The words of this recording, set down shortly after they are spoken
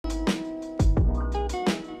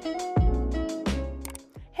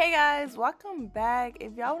Hey guys, welcome back.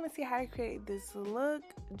 If y'all want to see how I create this look,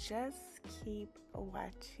 just keep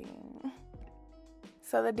watching.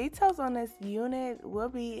 So the details on this unit will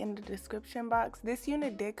be in the description box. This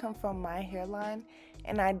unit did come from my hairline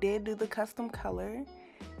and I did do the custom color.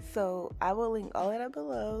 So I will link all of that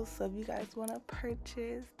below. So if you guys want to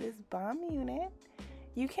purchase this bomb unit,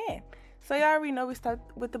 you can. So y'all already know we start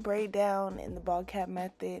with the braid down and the ball cap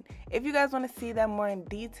method. If you guys want to see that more in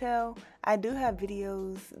detail, I do have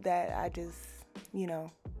videos that I just,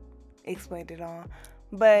 explained it on.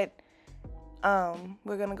 But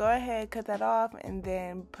we're gonna go ahead, cut that off, and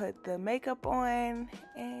then put the makeup on,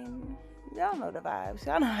 and y'all know the vibes.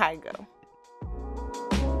 Y'all know how I go.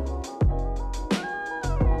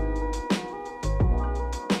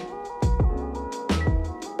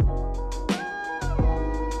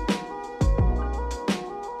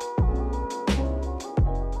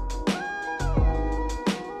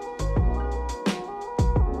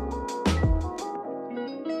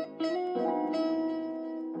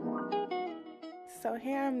 So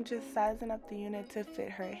here I'm just sizing up the unit to fit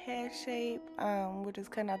her head shape. We're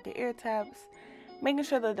just cutting out the ear tabs, making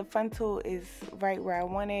sure that the frontal is right where I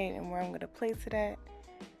want it and where I'm going to place it at.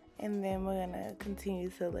 And then we're going to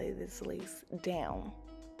continue to lay this lace down.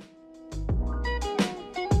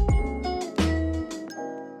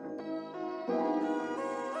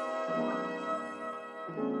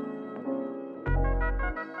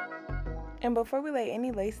 And before we lay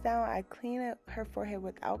any lace down, I clean up her forehead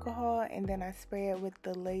with alcohol and then I spray it with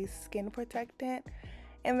the lace skin protectant.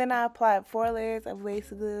 And then I apply 4 layers of lace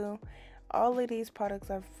glue. All of these products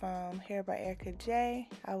are from Hair by Erica J.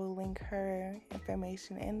 I will link her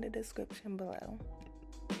information in the description below.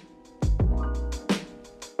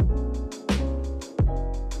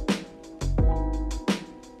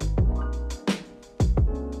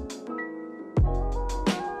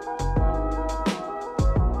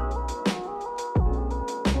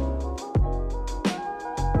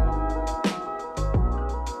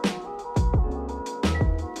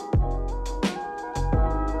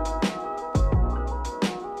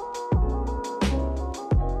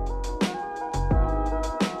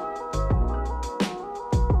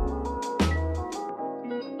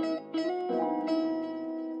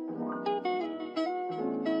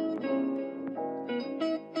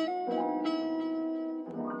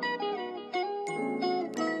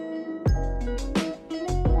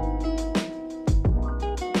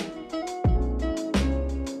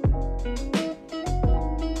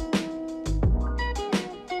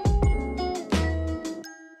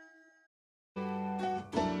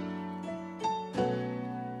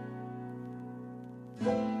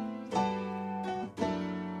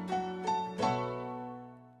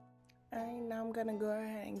 I'm gonna go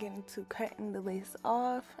ahead and get into cutting the lace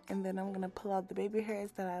off, and then I'm gonna pull out the baby hairs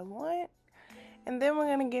that I want, and then we're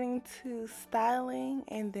gonna get into styling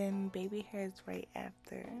and then baby hairs right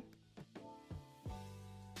after.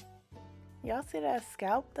 Y'all see that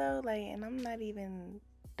scalp though? And I'm not even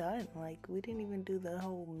done. We didn't even do the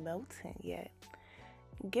whole melting yet.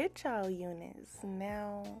 Get y'all units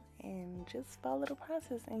now and just follow the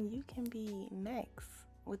process and you can be next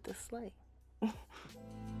with the slay.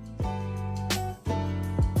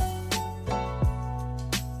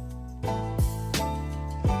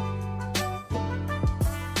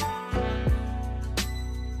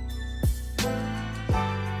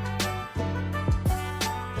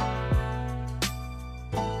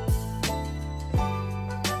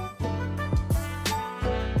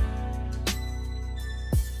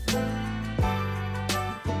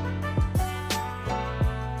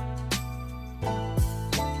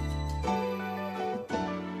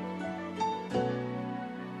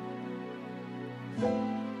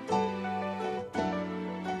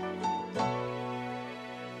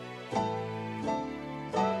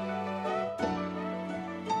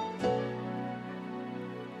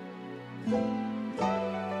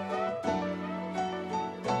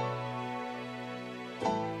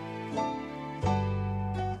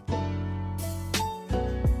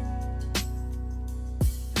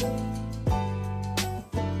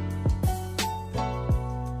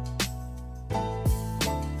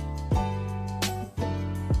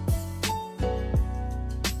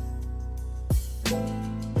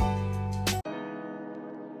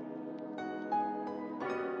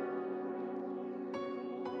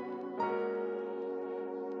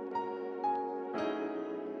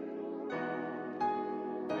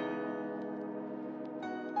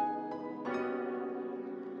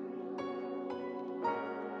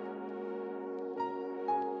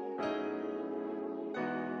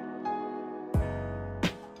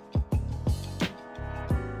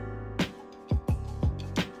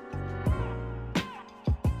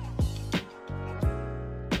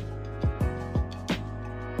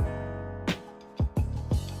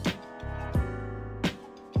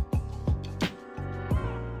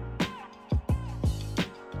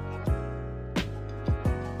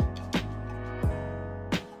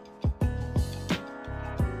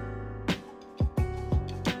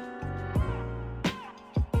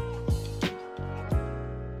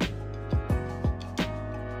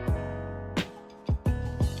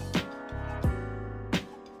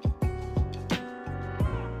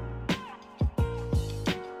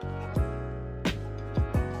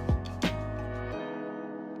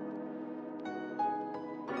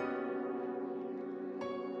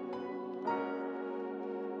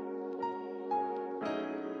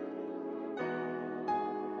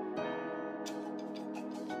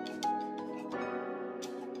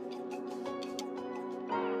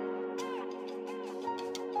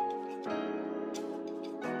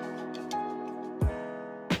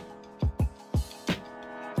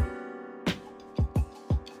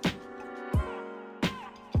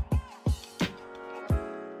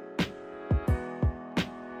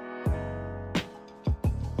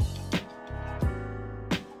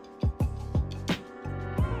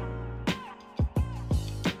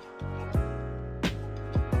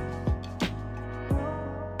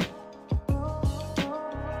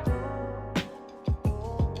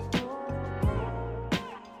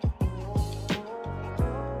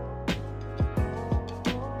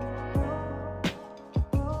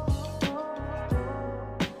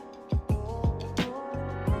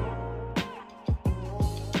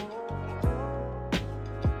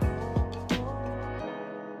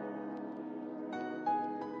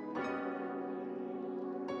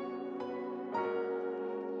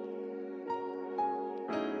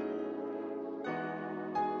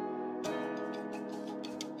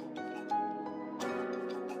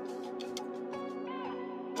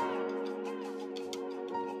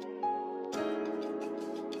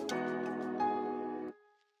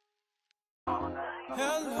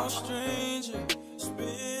 stranger. It's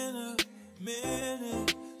been a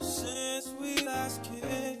minute since we last kicked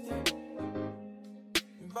it.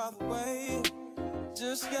 And by the way,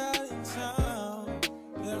 just got in town,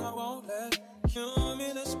 and I won't let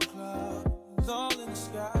cumulus clouds all in the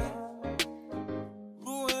sky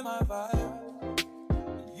ruin my vibe.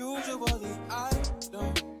 Usually I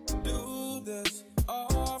don't do this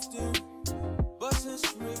often, but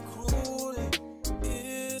since recruiting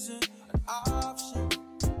isn't an option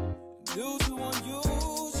due to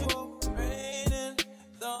unusual rain and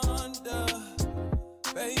thunder,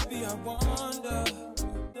 baby, I wonder,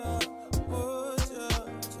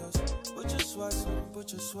 would you just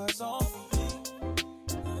put your sweats on for me?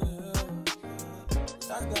 Yeah.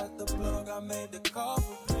 I got the plug, I made the call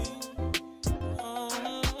for me.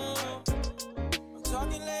 I'm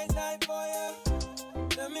talking late night for ya.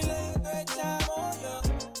 Let me lay a great time on ya.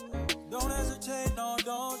 Don't hesitate, no,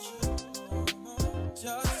 don't you?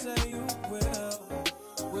 Just say you will.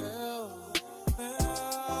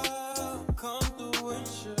 Come through and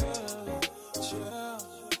chill.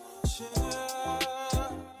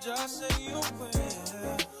 Just say you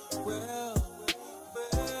will.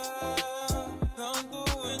 Come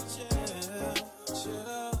through and chill.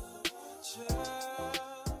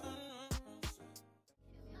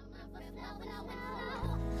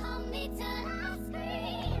 Hold me till I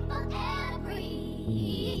scream forever,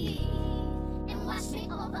 and wash me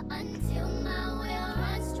over until my will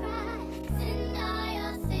runs dry. Send all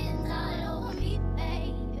your sins all over me,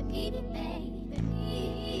 baby, baby.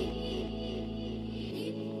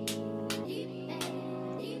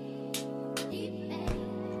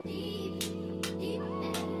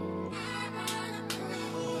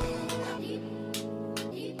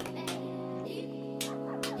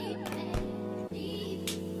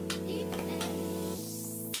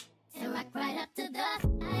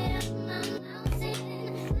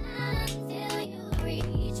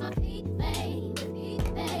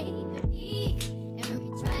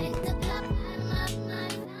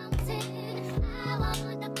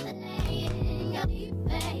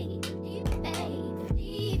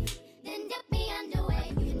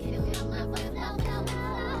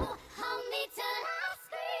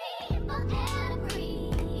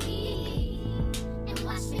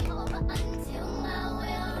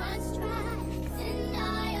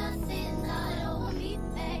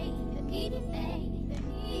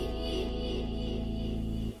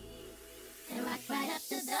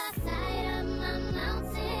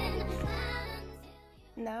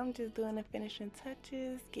 Now I'm just doing the finishing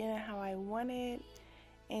touches, getting it how I want it,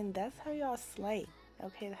 and that's how y'all slay.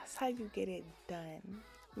 Okay, that's how you get it done.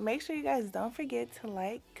 Make sure you guys don't forget to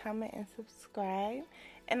like, comment, and subscribe,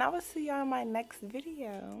 and I will see y'all in my next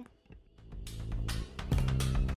video.